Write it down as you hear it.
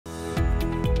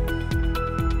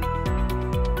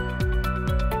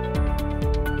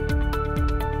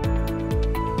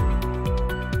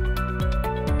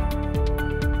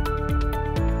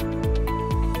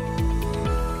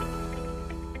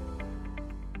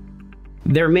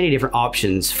There are many different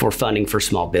options for funding for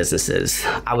small businesses.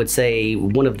 I would say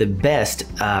one of the best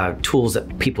tools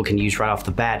that people can use right off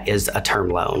the bat is a term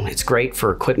loan. It's great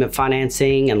for equipment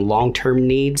financing and long-term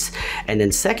needs. And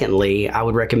then secondly, I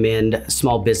would recommend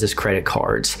small business credit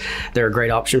cards. They're a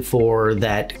great option for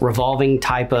that revolving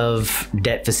type of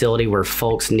debt facility where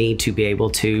folks need to be able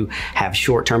to have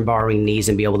short-term borrowing needs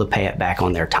and be able to pay it back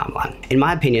on their timeline. In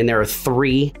my opinion, there are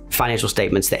three financial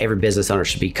statements that every business owner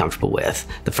should be comfortable with.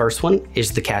 The first one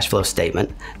is the cash flow statement.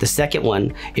 The second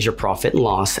one is your profit and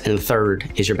loss. And the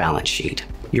third is your balance sheet.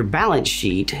 Your balance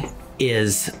sheet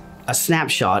is a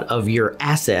snapshot of your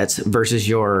assets versus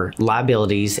your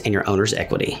liabilities and your owner's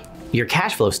equity. Your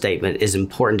cash flow statement is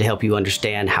important to help you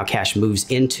understand how cash moves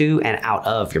into and out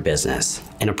of your business.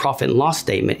 And a profit and loss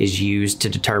statement is used to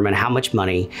determine how much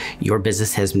money your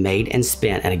business has made and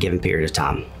spent in a given period of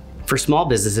time. For small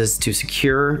businesses to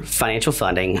secure financial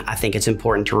funding, I think it's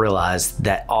important to realize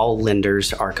that all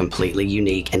lenders are completely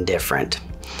unique and different.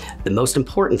 The most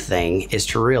important thing is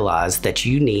to realize that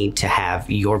you need to have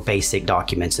your basic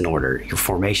documents in order, your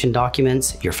formation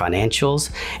documents, your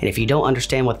financials, and if you don't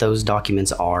understand what those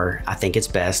documents are, I think it's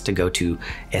best to go to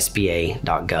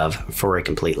sba.gov for a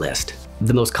complete list.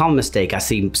 The most common mistake I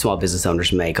see small business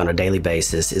owners make on a daily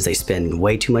basis is they spend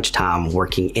way too much time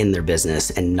working in their business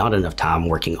and not enough time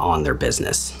working on their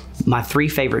business. My three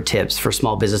favorite tips for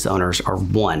small business owners are: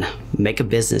 1, make a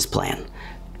business plan.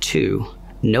 2,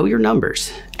 know your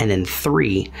numbers. And then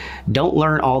 3, don't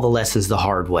learn all the lessons the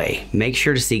hard way. Make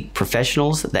sure to seek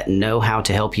professionals that know how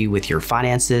to help you with your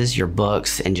finances, your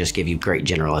books, and just give you great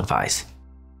general advice.